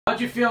How'd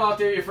you feel out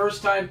there your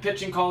first time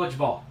pitching college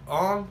ball?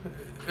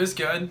 It was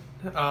good.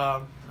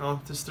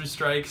 Just 3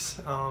 strikes.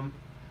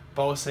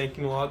 Ball was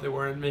sinking a lot. They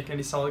weren't making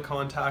any solid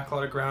contact. A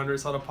lot of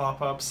grounders, a lot of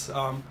pop-ups.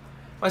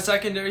 My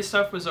secondary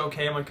stuff was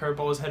okay. My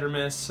curveball was hit or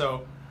miss.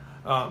 So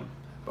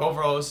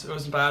overall, it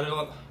wasn't bad. It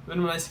would have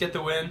been nice to get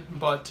the win,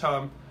 but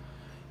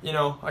you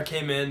know, I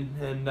came in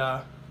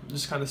and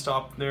just kind of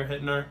stopped. They were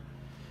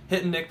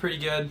hitting Nick pretty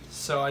good.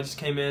 So I just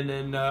came in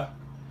and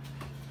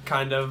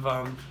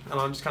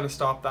just kind of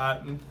stopped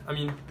that. And I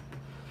mean,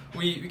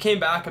 we came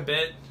back a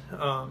bit,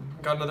 got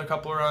another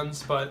couple of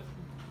runs, but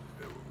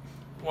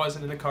it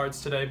wasn't in the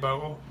cards today. But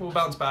we'll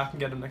bounce back and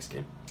get him next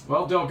game.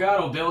 Well,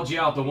 Delgado bailed you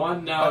out. The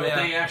one that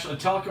they actually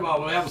talk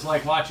about what that was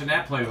like watching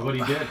that play, what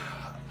he did.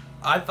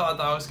 I thought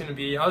that was going to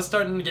be. I was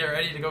starting to get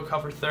ready to go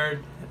cover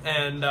third,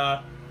 and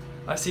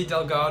I see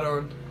Delgado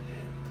and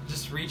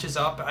just reaches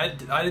up. I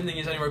didn't think he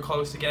was anywhere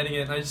close to getting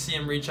it. And I just see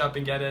him reach up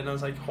and get it, and I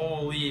was like,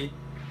 holy.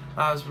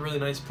 That was a really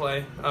nice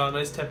play.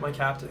 Nice tip my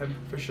cap to him,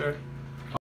 for sure.